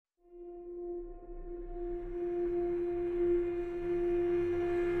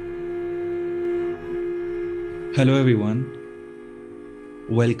Hello, everyone.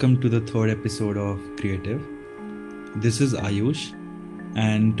 Welcome to the third episode of Creative. This is Ayush,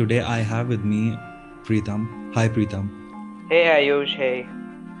 and today I have with me Preetham. Hi, Preetham. Hey Ayush, hey.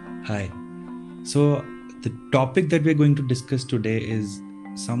 Hi. So, the topic that we're going to discuss today is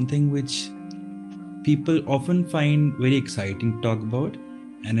something which people often find very exciting to talk about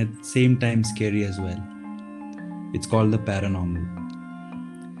and at the same time scary as well. It's called the paranormal.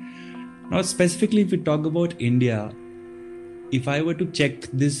 Now, specifically, if we talk about India, if I were to check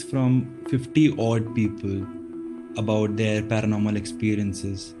this from 50 odd people about their paranormal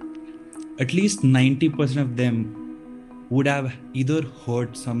experiences, at least 90% of them would have either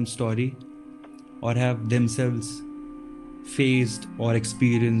heard some story or have themselves faced or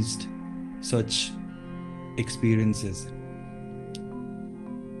experienced such experiences.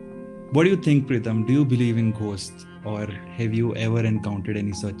 What do you think, Pritham? Do you believe in ghosts or have you ever encountered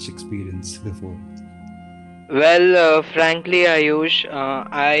any such experience before? Frankly, Ayush,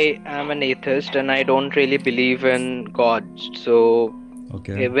 I am an atheist and I don't really believe in God. So,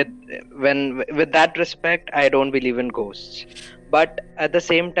 Okay. with that respect, I don't believe in ghosts. But at the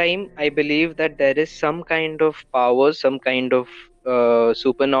same time, I believe that there is some kind of power, some kind of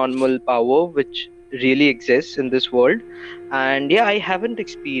supernormal power which really exists in this world. And yeah, I haven't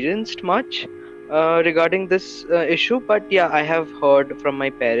experienced much regarding this issue, but yeah, I have heard from my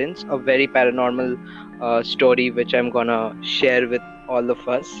parents a very paranormal story which I'm gonna share with all of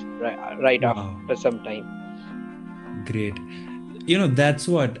us right Wow. after some time. Great. That's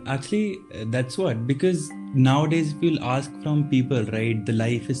what actually, that's what, because nowadays, if you'll ask from people, right, the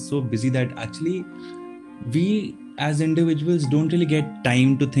life is so busy that actually we as individuals don't really get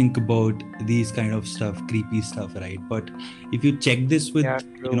time to think about these kind of stuff, creepy stuff, right? But if you check this with, Yeah,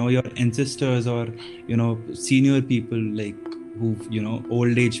 true. your ancestors or, senior people, like who,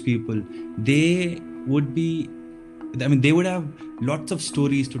 old age people, they would be, I mean, they would have lots of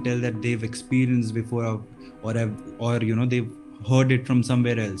stories to tell that they've experienced before or have, or, they've heard it from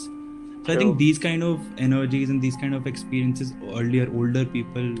somewhere else. So I think True. these kind of energies and these kind of experiences, earlier, older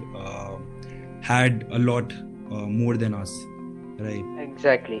people had a lot more than us, right?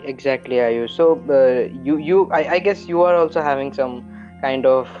 Exactly, Ayu. So, I guess you are also having some kind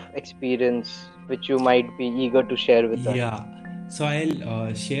of experience which you might be eager to share with us. Yeah. So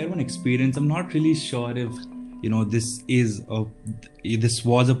I'll share one experience. I'm not really sure if this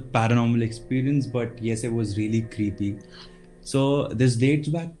was a paranormal experience, but yes, it was really creepy. So this dates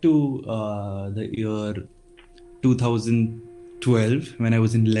back to the year 2012 when I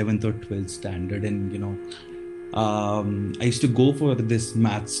was in 11th or 12th standard, and I used to go for this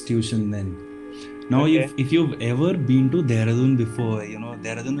maths tuition then. Now, Okay. if you've ever been to Dehradun before,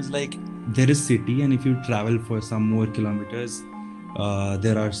 Dehradun is like there is city, and if you travel for some more kilometers,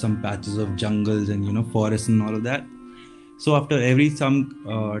 there are some patches of jungles and forests and all of that. So after every some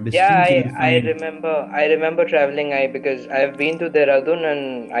Yeah, distance, you'll find. I remember traveling. I because I've been to Dehradun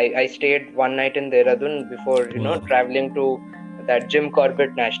and I stayed one night in Dehradun before Oh, traveling to that Jim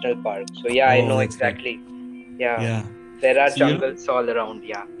Corbett National Park. So yeah, I oh, know that's right. exactly. Yeah, Yeah. there are So jungles all around.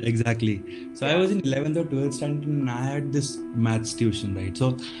 Yeah, exactly. So I yeah. was in 11th or 12th standard and I had this maths tuition, right?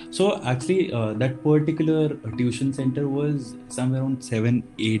 So actually, that particular tuition center was somewhere around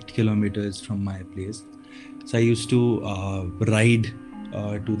 7-8 kilometers from my place. So I used to ride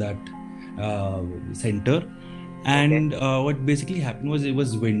to that center. Okay. And what basically happened was it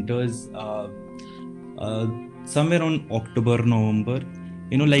was winters, uh, somewhere around October, November.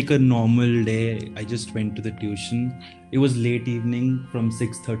 Like a normal day, I just went to the tuition. It was late evening from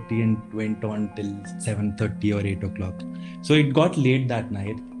 6:30 and went on till 7:30 or 8 o'clock. So it got late that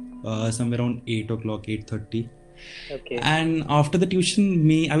night, somewhere around 8 o'clock, 8:30. Okay. And after the tuition,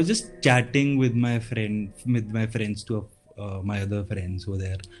 I was just chatting with my friends, two of my other friends who were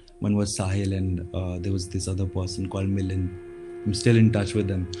there. One was Sahil, and there was this other person called Milan. I'm still in touch with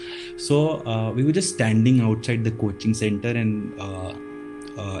them. So we were just standing outside the coaching center, and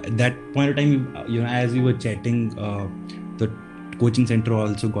at that point of time, as we were chatting, the coaching center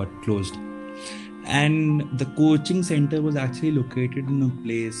also got closed, and the coaching center was actually located in a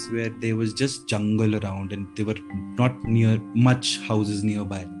place where there was just jungle around, and there were not near much houses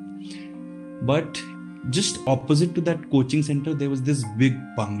nearby. But just opposite to that coaching center, there was this big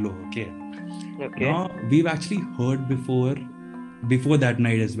bungalow. Okay. Okay. Now we've actually heard before that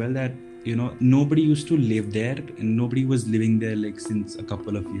night as well that nobody used to live there, and nobody was living there like since a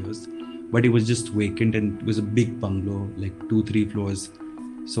couple of years, but it was just vacant, and it was a big bungalow, like 2-3 floors,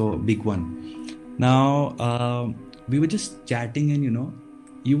 so big one. Now we were just chatting, and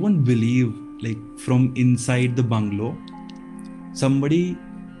you won't believe, like, from inside the bungalow somebody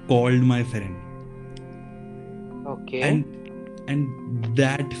called my friend. Okay. And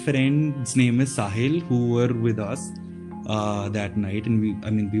that friend's name is Sahil, who were with us that night,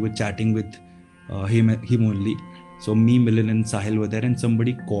 and we were chatting with him only. So me, Milan, and Sahil were there, and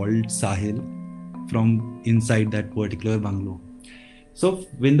somebody called Sahil from inside that particular bungalow. So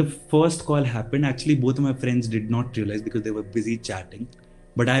when the first call happened, actually both of my friends did not realize because they were busy chatting,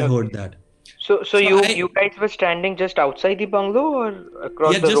 but I Okay. heard that. So So you guys were standing just outside the bungalow or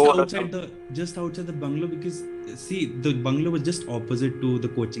across yeah, the road or something? just outside the bungalow, because see, the bungalow was just opposite to the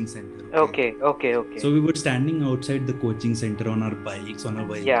coaching center. Okay. So we were standing outside the coaching center on our bikes, on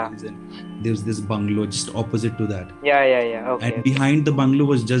our Yeah. vehicles, and there was this bungalow just opposite to that. Yeah. Okay. And behind the bungalow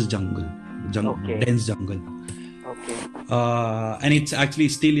was just jungle, Okay. dense jungle. Okay. And it's actually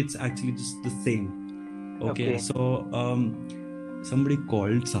just the same. Okay. Okay. So somebody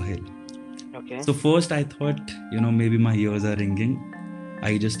called Sahil. Okay. So first I thought, maybe my ears are ringing.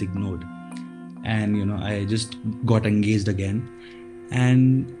 I just ignored, and I just got engaged again.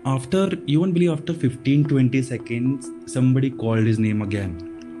 And you won't believe, after 15-20 seconds, somebody called his name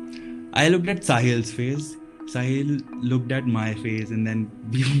again. I looked at Sahil's face, Sahil looked at my face, and then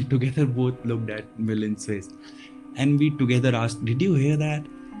we together both looked at Milan's face, and we together asked, "Did you hear that?"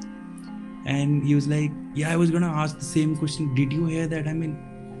 And he was like, "Yeah, I was gonna ask the same question. Did you hear that? I mean,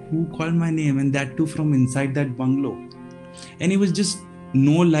 who called my name, and that too from inside that bungalow?" And it was just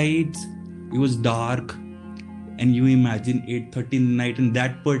no lights, it was dark. And you imagine 8:30 in the night, and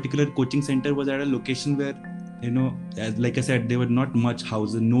that particular coaching center was at a location where, like I said, there were not much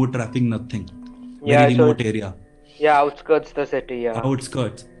houses, no traffic, nothing. Yeah, Very so remote area. Yeah, outskirts the city. Yeah.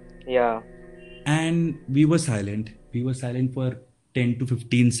 Outskirts. Yeah. And we were silent. We were silent for 10 to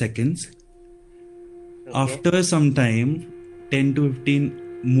 15 seconds. Okay. After some time, 10 to 15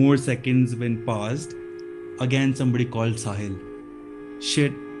 more seconds when passed, again somebody called Sahil.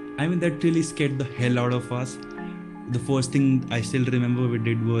 Shit. I mean, that really scared the hell out of us. The first thing I still remember we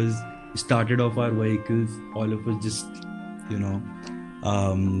did was started off our vehicles. All of us just,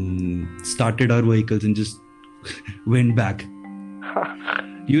 started our vehicles and just went back.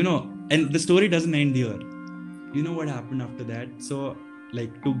 And the story doesn't end here. You know what happened after that? So,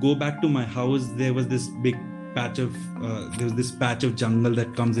 like, to go back to my house, there was this big patch of jungle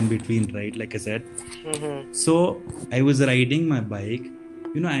that comes in between, right? Like I said. Mm-hmm. So I was riding my bike,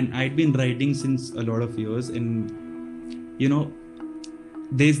 and I'd been riding since a lot of years, and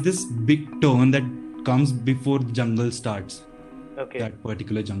there's this big turn that comes before the jungle starts. Okay. That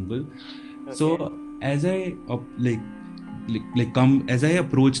particular jungle. Okay. So as I as I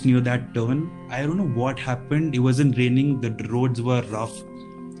approached near that turn, I don't know what happened. It wasn't raining. The roads were rough.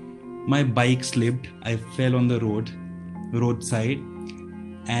 My bike slipped. I fell on the roadside,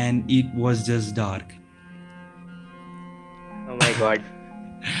 and it was just dark. Oh my God.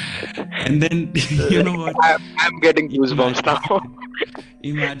 And then, you know what? I'm getting goosebumps now.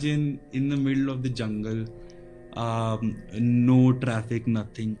 Imagine in the middle of the jungle, no traffic,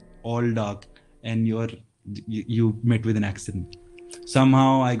 nothing, all dark, and you met with an accident.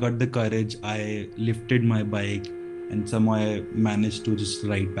 Somehow I got the courage. I lifted my bike, and somehow I managed to just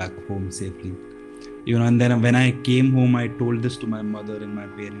ride back home safely. And then when I came home, I told this to my mother and my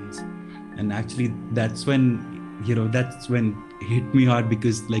parents, and actually that's when it hit me hard,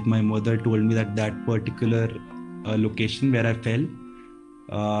 because like my mother told me that particular location where I fell,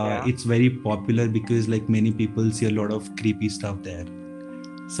 it's very popular because like many people see a lot of creepy stuff there.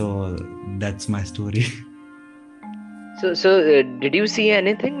 So that's my story. So did you see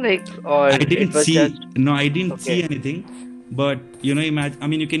anything, or I didn't see Okay. see anything, but imagine, I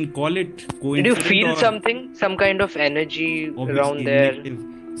mean, you can call it coincidence. Did you feel something, some kind of energy around there? Negative.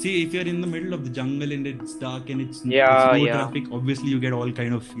 See, if you're in the middle of the jungle and it's dark and it's no traffic, obviously you get all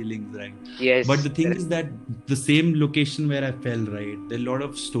kind of feelings, right? Yes. But the thing is that the same location where I fell, right, there are a lot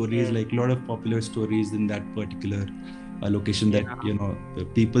of stories, like a lot of popular stories in that particular location that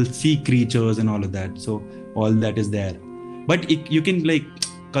people see creatures and all of that. So all that is there. But you can like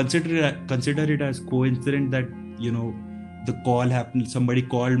consider it as coincidence that the call happened. Somebody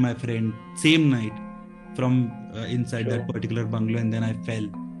called my friend same night from inside that particular bungalow, and then I fell.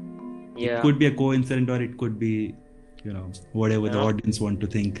 Yeah. It could be a coincidence, or it could be whatever the audience want to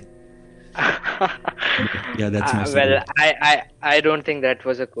think. Yeah, that's my story. Well, I don't think that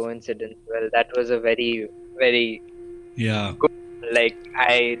was a coincidence. Well, that was a very, very good, like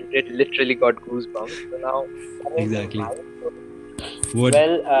I literally got goosebumps. So now exactly. What?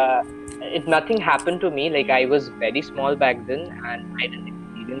 Well, nothing happened to me. Like I was very small back then, and I didn't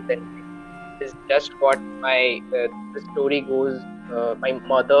experience anything. It's just what the story goes. My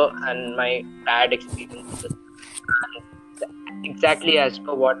mother and my dad experienced it, and exactly as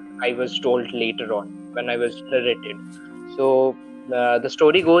per what I was told later on. when I was narrated. So the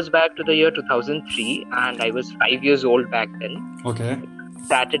story goes back to the year 2003, and I was 5 years old back then. Okay.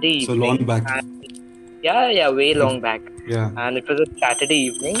 Saturday So evening. long back. Yeah, way long back. Yeah. And it was a Saturday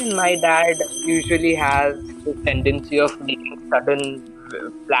evening, and my dad usually has this tendency of making sudden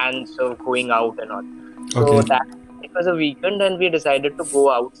plans of going out and all. So Okay. that it was a weekend, and we decided to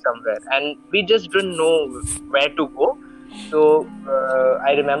go out somewhere, and we just didn't know where to go. So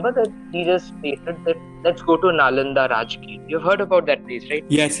I remember that he just stated that let's go to Nalanda Rajgir. You've heard about that place, right?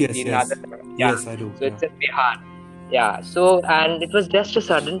 Yes. The Yes, I do. So it's in Bihar. Yeah. So and it was just a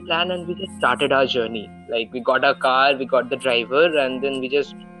sudden plan, and we just started our journey. Like we got our car, we got the driver, and then we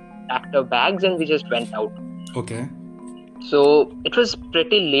just packed our bags and we just went out. Okay. So it was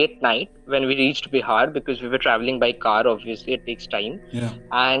pretty late night when we reached Bihar because we were traveling by car. Obviously, it takes time. Yeah.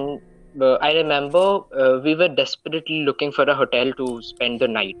 And I remember we were desperately looking for a hotel to spend the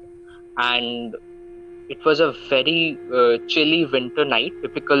night, and it was a very chilly winter night,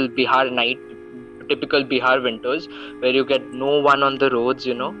 typical Bihar winters, where you get no one on the roads,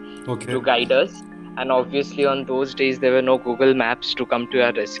 Okay. to guide us. And obviously, on those days, there were no Google Maps to come to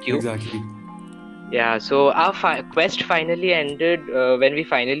our rescue. Exactly. Yeah, so our quest finally ended when we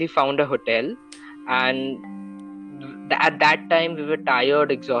finally found a hotel, and at that time we were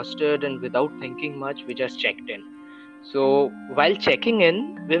tired, exhausted, and without thinking much, we just checked in. So while checking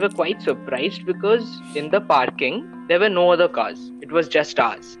in, we were quite surprised because in the parking there were no other cars. It was just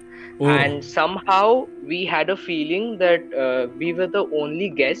ours. Oh. And somehow we had a feeling that we were the only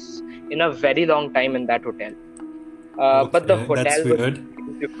guests in a very long time in that hotel. But the hotel that's was weird. a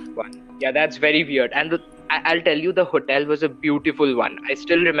beautiful one. Yeah, that's very weird. And I'll tell you, the hotel was a beautiful one. I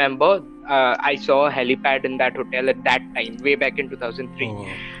still remember I saw a helipad in that hotel at that time, way back in 2003. Oh.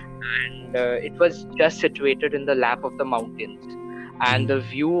 And it was just situated in the lap of the mountains. And the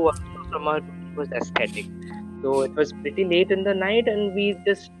view also from our room was aesthetic. So it was pretty late in the night, and we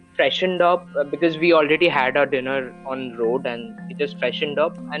just freshened up because we already had our dinner on road, and we just freshened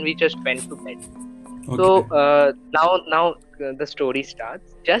up and we just went to bed. Okay. So now the story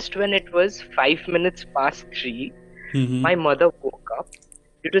starts. Just when it was 5 minutes past 3, my mother woke up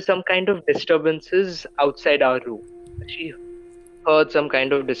due to some kind of disturbances outside our room. She heard some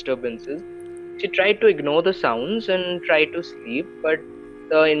kind of disturbances. She tried to ignore the sounds and tried to sleep, but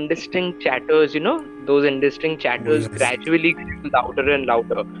the indistinct chatters, those indistinct chatters gradually grew louder and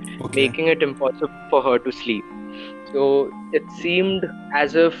louder, making it impossible for her to sleep. So it seemed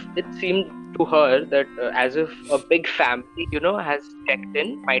to her that as if a big family,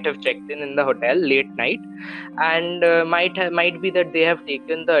 might have checked in the hotel late night, and might be that they have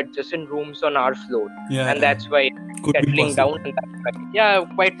taken the adjacent rooms on our floor, and that's why could settling down. And that's why,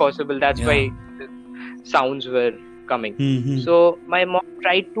 quite possible. That's why the sounds were coming. So my mom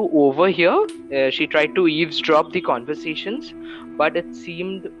tried to overhear. She tried to eavesdrop the conversations, but it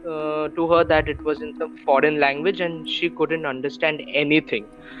seemed to her that it was in some foreign language, and she couldn't understand anything.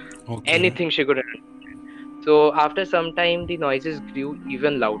 Anything she couldn't understand. So after some time, the noises grew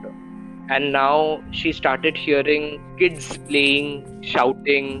even louder, and now she started hearing kids playing,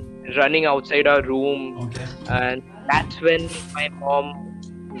 shouting, running outside our room. And that's when my mom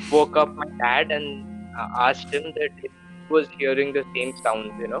woke up my dad and asked him that if he was hearing the same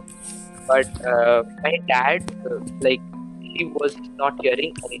sounds, but my dad he was not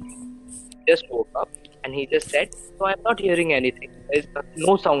hearing anything. He just woke up and he just said, "No, I'm not hearing anything. There's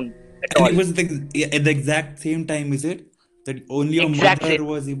no sound at all." And it was at the exact same time, is it? That only your mother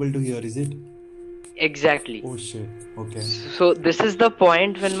was able to hear, is it? Exactly. Oh shit. Okay. So this is the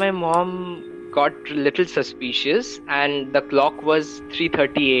point when my mom got a little suspicious, and the clock was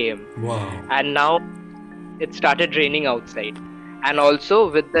 3:30 a.m. Wow. And now it started raining outside. And also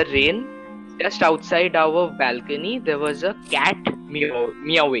with the rain, just outside our balcony, there was a cat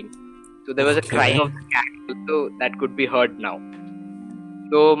meowing. So there was a crying of the cat, so that could be heard now.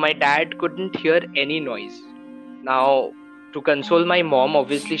 So my dad couldn't hear any noise. Now, to console my mom,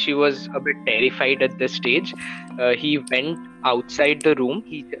 obviously she was a bit terrified at this stage. He went outside the room.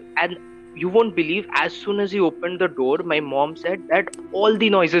 And you won't believe, as soon as he opened the door, my mom said that all the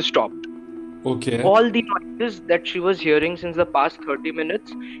noises stopped. Okay. All the noises that she was hearing since the past 30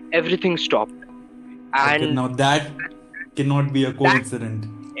 minutes, everything stopped. And now that cannot be a coincidence.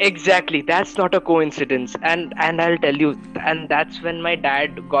 Exactly, that's not a coincidence. And I'll tell you, and that's when my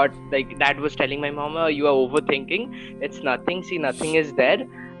dad was telling my mama, "You are overthinking. It's nothing. See, nothing is there."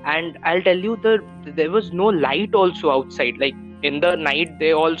 And I'll tell you, there was no light also outside. Like in the night,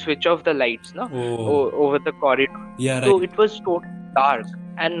 they all switch off the lights, over the corridor. Yeah, right. So it was totally dark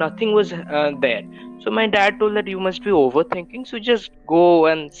and nothing was there. So my dad told that you must be overthinking. So just go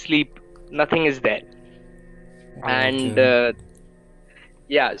and sleep. Nothing is there. And Okay.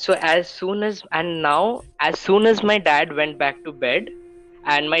 yeah, so as soon as my dad went back to bed,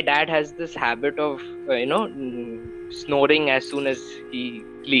 and my dad has this habit of snoring as soon as he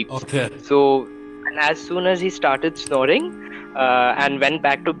sleeps. Okay. So, and as soon as he started snoring and went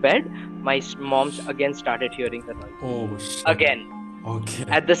back to bed, my moms again started hearing the noise Oh shit. again Okay.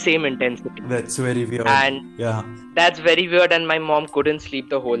 at the same intensity. That's very weird. And Yeah. that's very weird, and my mom couldn't sleep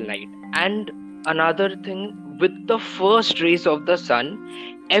the whole night. And another thing, with the first rays of the sun,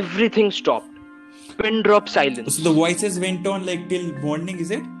 everything stopped. Pin drop silence. So the voices went on like till morning,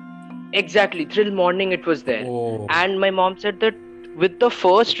 is it? Exactly, till morning it was there. Oh. And my mom said that with the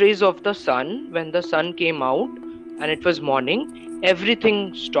first rays of the sun, when the sun came out and it was morning,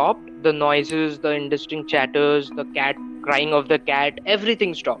 everything stopped. The noises, the indistinct chatters, the cat crying of the cat,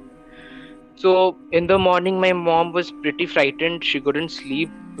 everything stopped. So in the morning, my mom was pretty frightened. She couldn't sleep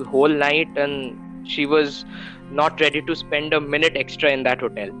the whole night, and she was not ready to spend a minute extra in that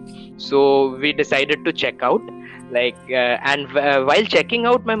hotel. So we decided to check out. While checking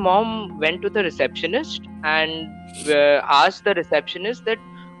out, my mom went to the receptionist and asked the receptionist that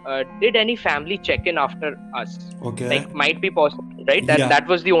did any family check in after us? Okay. Like, might be possible, right? Yeah. That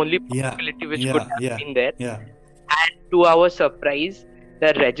was the only Yeah. possibility which Yeah. could have Yeah. been there. Yeah. And to our surprise,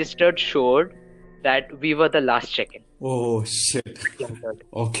 the registered showed that we were the last check-in. Oh shit.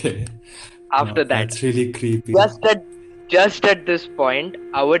 Okay. After No, that, that's really creepy. just at this point,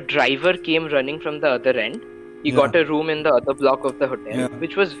 our driver came running from the other end. He Yeah. got a room in the other block of the hotel, Yeah.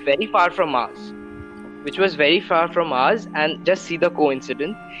 which was very far from ours. And just see the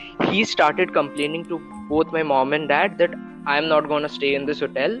coincidence. He started complaining to both my mom and dad that I'm not gonna stay in this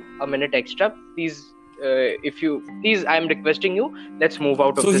hotel a minute extra. Please, I'm requesting you, let's move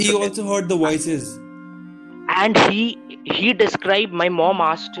out of So this he hotel. also heard the voices. And he described, my mom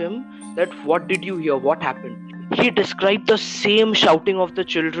asked him that what did you hear, what happened. He described the same shouting of the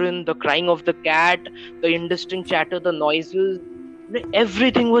children, the crying of the cat, the indistinct chatter, the noises.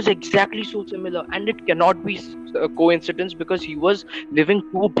 Everything was exactly so similar, and it cannot be a coincidence because he was living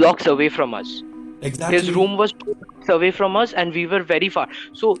 2 blocks away from us. Exactly. His room was 2 blocks away from us, and we were very far.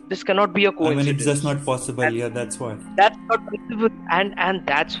 So this cannot be a I coincidence. mean, it's just not possible. Yeah, that's why. That's not possible. And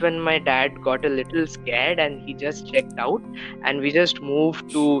that's when my dad got a little scared, and he just checked out, and we just moved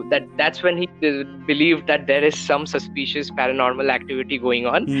to that. That's when he believed that there is some suspicious paranormal activity going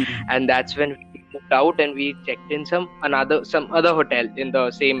on. And that's when we moved out and we checked in some other hotel in the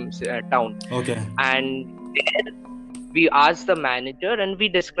same town. Okay. And there we asked the manager, and we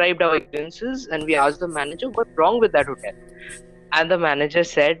described our experiences, and we asked the manager what's wrong with that hotel. And the manager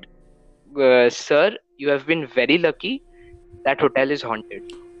said, sir, you have been very lucky. That hotel is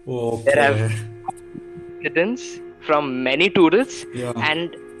haunted. Okay. There have incidents from many tourists, Yeah.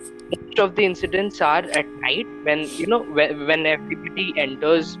 and most of the incidents are at night when when everybody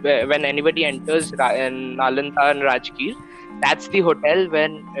enters, when anybody enters Nalanda and Rajgir. That's the hotel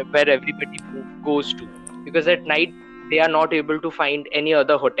where everybody goes to, because at night they are not able to find any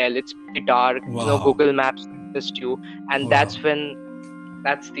other hotel. It's pretty dark. Wow. Google Maps assist you, and Wow.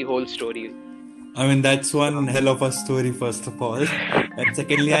 that's the whole story. I mean, that's one hell of a story, first of all. And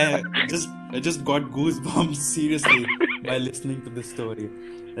secondly, I just got goosebumps, seriously, by listening to this story.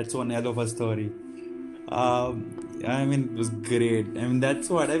 That's one hell of a story. I mean, it was great. I mean, that's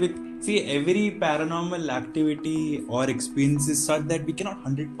what I mean. See, every paranormal activity or experience is such that we cannot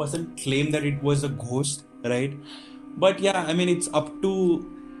 100% claim that it was a ghost, right? But yeah, I mean, it's up to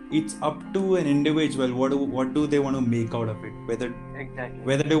an individual. What do they want to make out of it?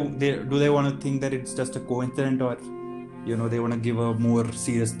 Whether they want to think that it's just a coincidence, or they want to give a more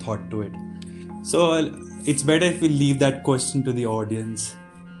serious thought to it. So it's better if we leave that question to the audience.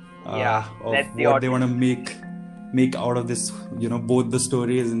 Yeah, of let the what they want to make out of this, both the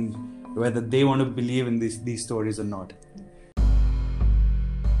stories, and whether they want to believe in these stories or not.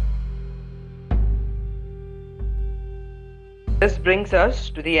 This brings us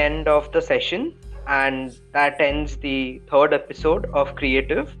to the end of the session, and that ends the 3rd episode of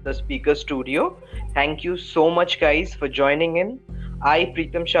Creative, the Speaker Studio. Thank you so much, guys, for joining in. I,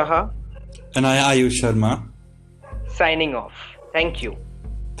 Preetam Shaha. And I, Ayush Sharma. Signing off. Thank you.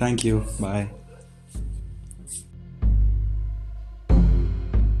 Thank you. Bye.